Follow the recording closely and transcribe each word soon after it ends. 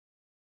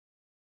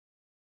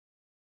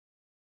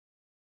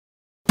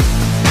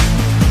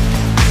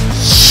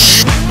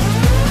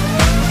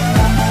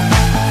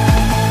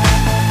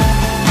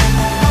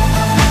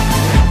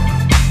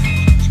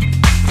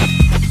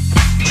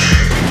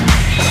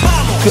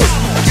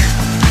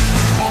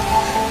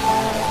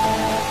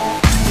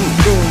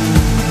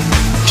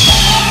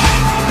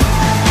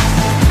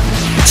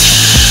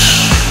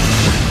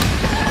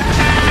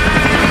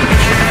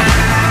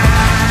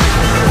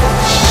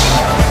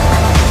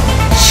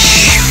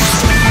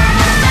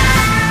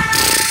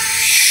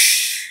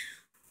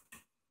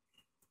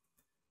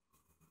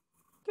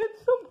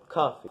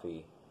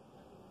coffee.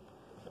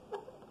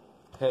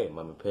 Hey,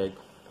 Mommy Pig.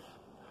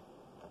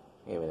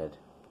 Wait a minute.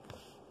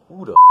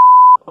 Who the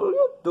are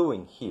you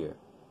doing here?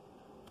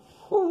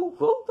 Oh,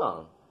 hold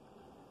on.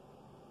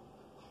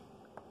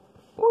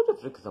 We're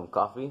just drinking some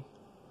coffee.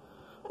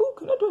 Who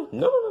can I do it?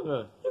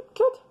 No. You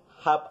can't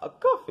have a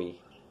coffee.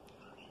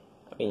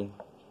 I mean,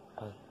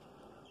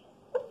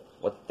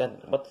 what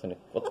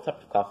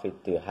type of coffee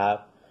do you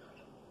have?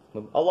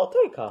 A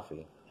latte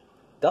coffee.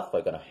 That's what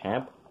I'm gonna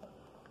have.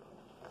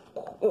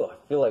 Oh, I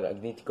feel like I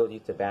need to go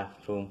use the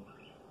bathroom.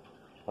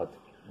 But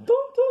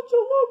don't touch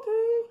a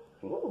latte.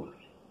 Ooh.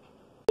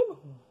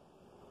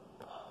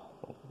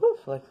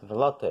 Looks like a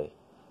latte.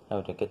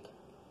 I'll drink it.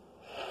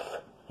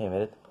 Hey, a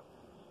minute.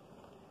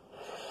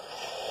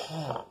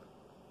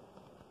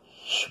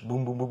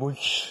 Boom, boom, boom, boom.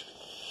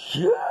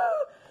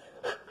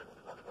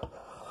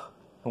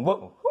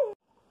 Whoa.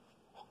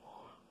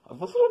 I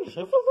was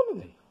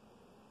running.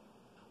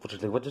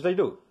 What did I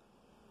do?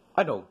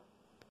 I know.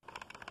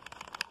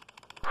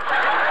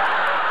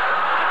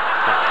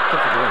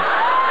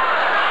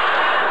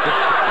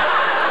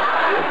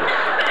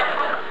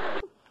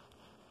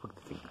 Look at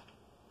the thing.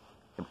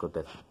 I've got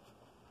that.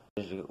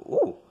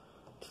 Ooh.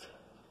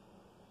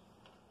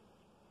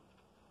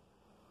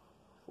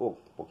 Oh,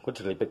 what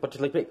did I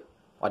pick?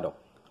 I know.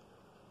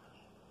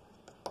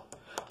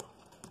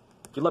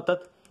 You love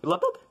that?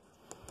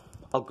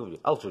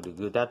 I'll show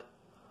you that.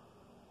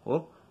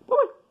 Oh,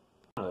 boy.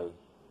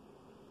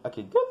 I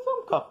can get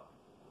some coffee.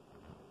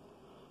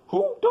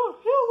 Who the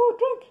hell will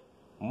drink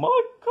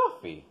my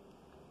coffee?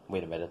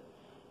 Wait a minute.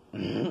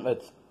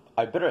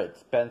 I better it's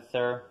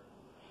Spencer.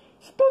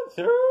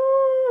 Spencer!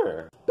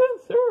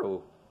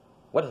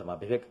 What is it, my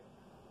pig?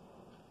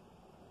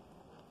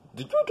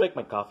 Did you drink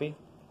my coffee?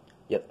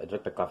 Yes, I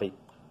drank my coffee.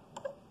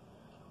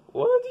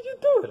 Why did you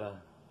do it?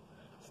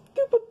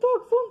 Stupid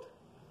dog son.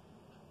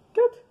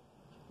 Get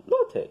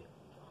latte.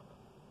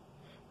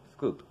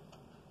 Scoop.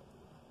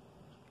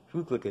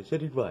 Looks like a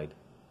shitty ride.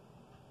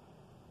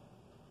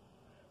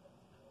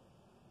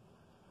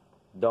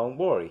 Don't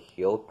worry,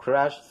 he'll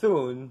crash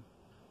soon.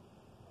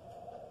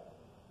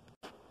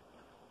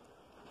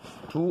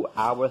 2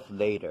 hours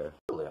later.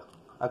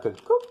 I can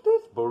cook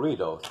these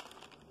burritos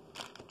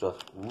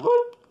just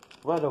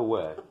right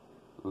away.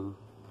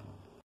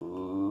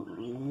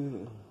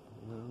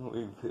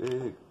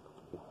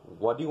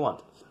 What do you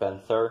want,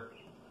 Spencer?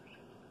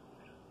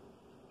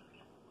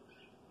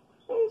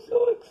 I'm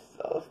so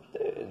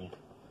exhausted.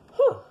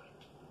 Huh?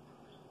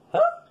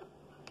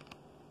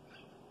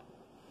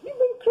 You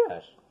been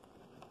crashed?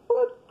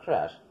 What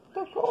crash?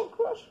 The car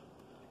crash?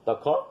 The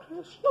car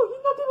crash? No,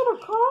 he's not even a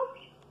car.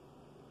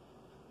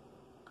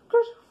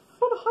 Crash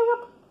from high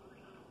up.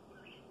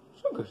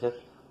 Sugar says,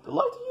 the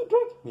latte you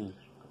drank me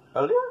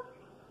earlier?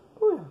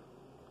 Oh yeah.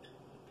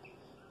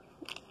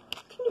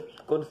 Can you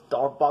go to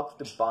Starbucks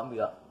to buy me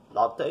a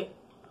latte?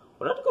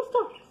 Or not to go to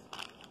Starbucks?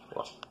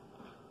 What?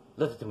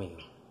 Listen to me.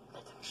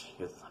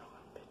 You son of a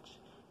bitch.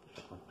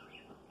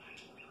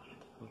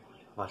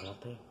 What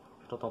latte?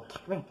 Don't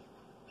touch me.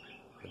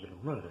 You're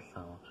gonna murder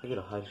someone. You're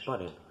gonna hide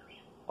body.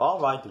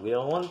 Alright, we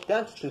don't want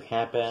that to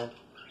happen.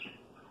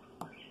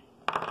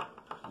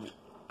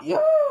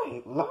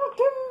 Yay!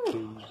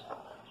 Latte!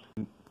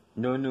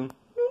 No.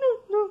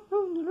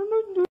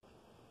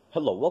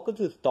 Hello, welcome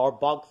to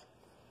Starbucks.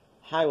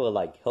 How will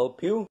I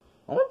help you?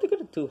 I want to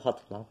get a 2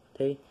 hot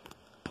latte.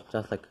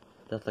 Just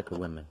like a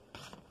woman.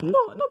 No,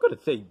 I'm not gonna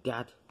say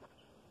that.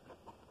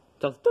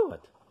 Just do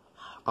it.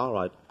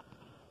 Alright.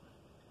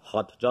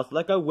 Hot just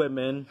like a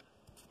woman.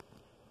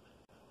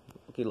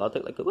 Okay, latte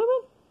like a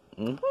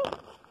woman?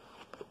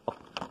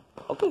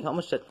 Okay, how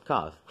much that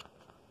cost?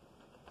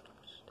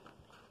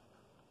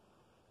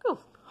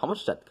 How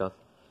much that cost?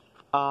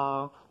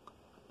 $200.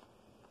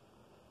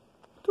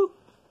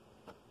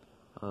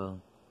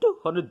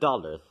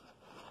 $200?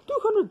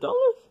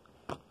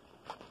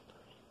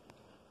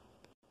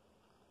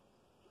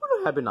 We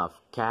don't have enough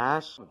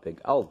cash. I'll take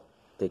out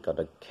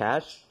the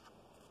cash.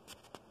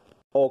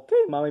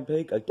 Okay, Mommy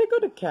Pig, I'll take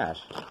out the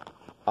cash.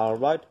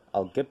 Alright,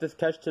 I'll give this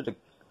cash to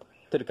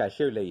the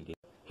cashier lady.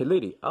 Hey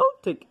lady, I'll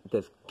take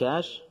this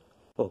cash.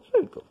 Oh,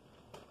 here you go.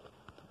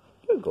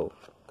 Here you go,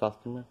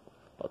 customer.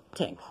 Oh,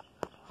 thanks.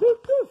 You're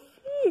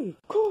free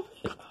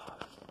coffee.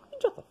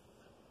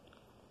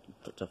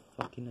 Such a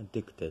fucking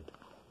addicted.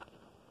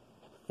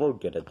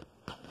 Forget it.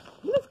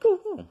 Let's go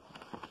home.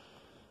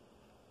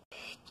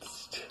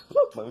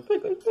 Look, Mommy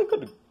Pig, I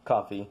got a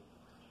coffee.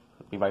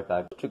 I'll be right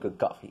back. Drink a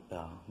coffee.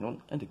 No,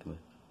 I think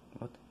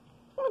what?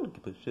 I don't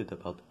give a shit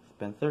about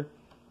Spencer.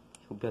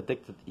 He'll be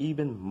addicted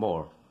even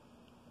more.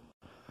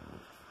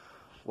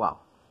 Wow.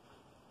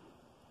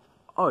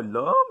 I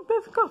love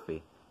this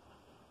coffee.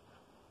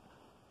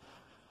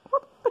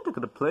 What are you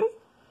gonna play?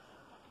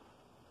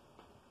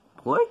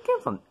 Play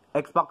games on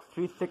Xbox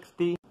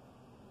 360?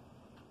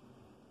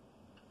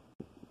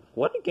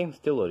 What a game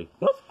still loading?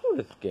 Let's do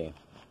this game.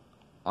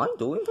 I'm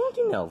doing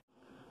something else.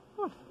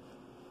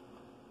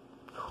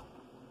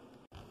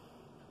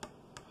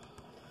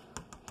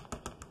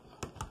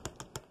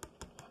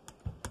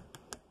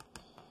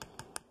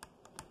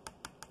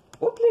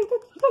 What like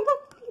that? Like that?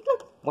 Like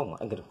that? Mama,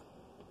 I'm gonna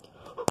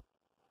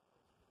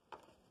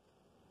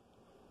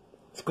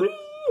scream,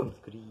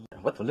 scream.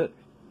 What's the lid?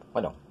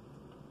 Why not?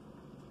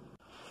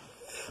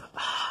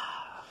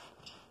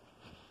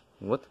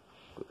 What?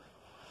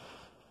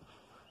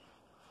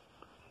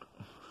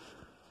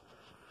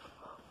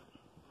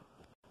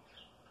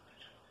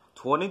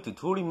 20 to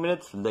 30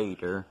 minutes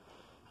later.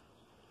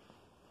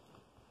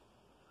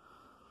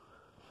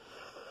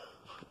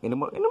 Any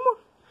more? Any more?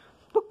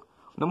 Look,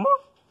 no more?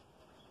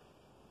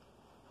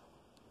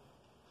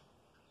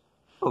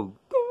 Oh,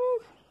 damn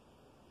it.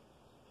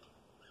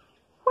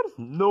 What is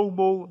no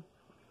more?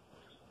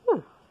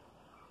 What?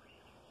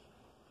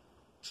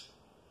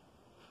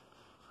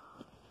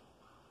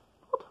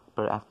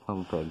 Better ask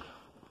my pig.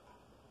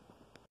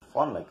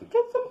 Fun like to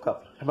get some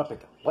coffee. Come on, pig.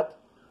 What?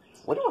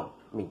 What do you want?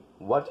 Me?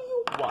 What do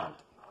you want?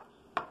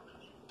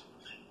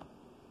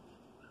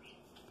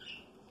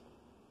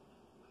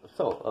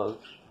 So,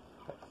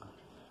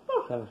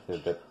 let me see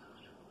that.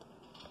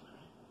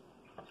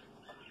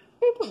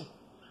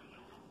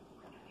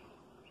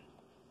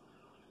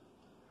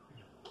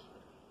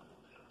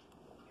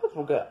 Don't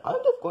forget, I'm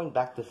just going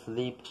back to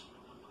sleep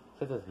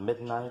since it's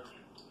midnight.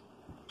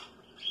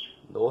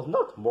 There was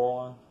not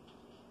more.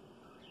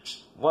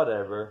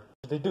 Whatever.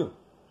 What did they do?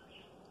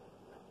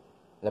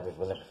 Let me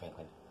think.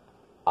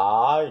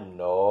 I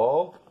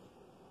know.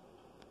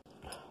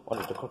 What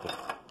is the cookie?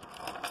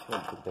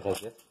 Did I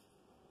guess?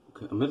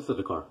 Okay, I'm gonna set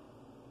the car.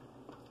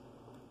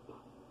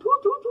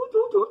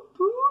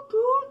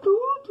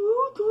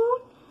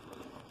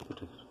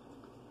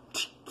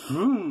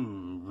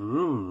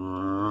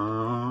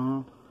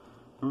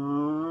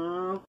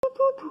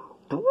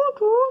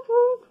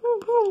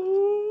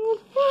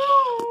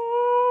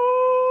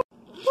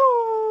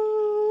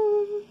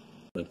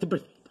 Super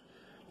speed.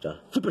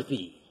 Super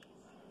speed.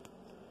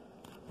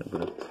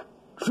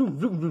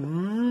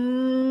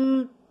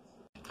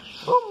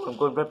 I'm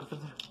going back to the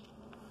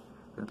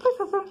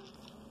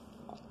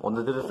on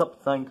the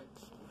something.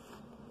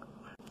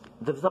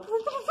 There's something.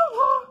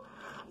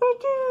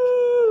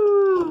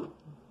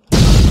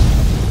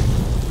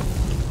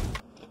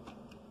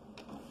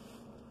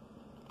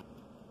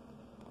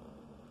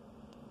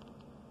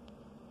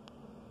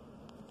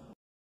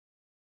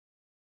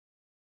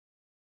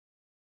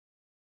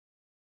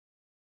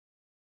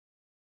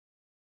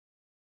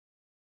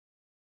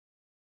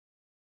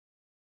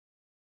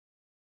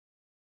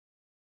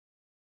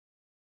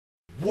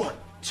 One,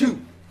 two,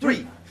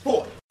 three,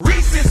 four.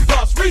 Reese's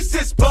Puffs,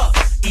 Reese's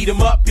Puffs. Eat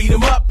 'em up, beat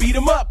 'em up, beat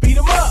 'em up, beat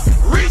 'em up.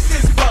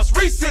 Reese's Puffs,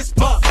 Reese's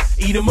Puffs.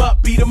 Eat 'em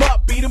up, beat 'em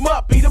up, beat 'em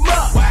up, beat 'em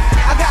up. Wow.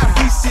 I got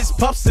Reese's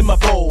Puffs in my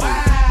bowl.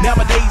 Wow.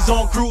 Nowadays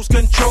on cruise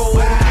control.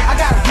 Wow. I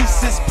got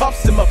Reese's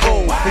Puffs in my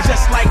bowl. Wow. And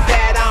just like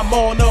that, I'm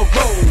on the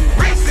road.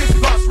 Reese's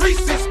Puffs,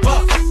 Reese's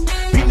Puffs.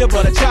 Peanut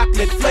butter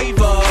chocolate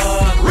flavor.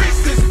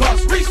 Reese's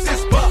Puffs,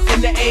 Reese's Puffs. In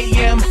the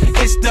AM,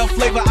 it's the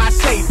flavor I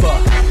savor.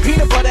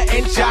 Peanut butter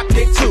and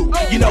chocolate too.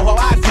 You know how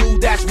I do,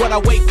 that's what I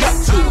wake up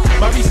to.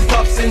 My Reese's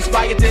Puffs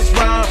inspired this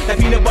rhyme. That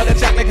peanut butter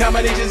chocolate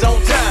combination's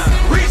on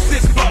time.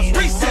 Reese's Puffs.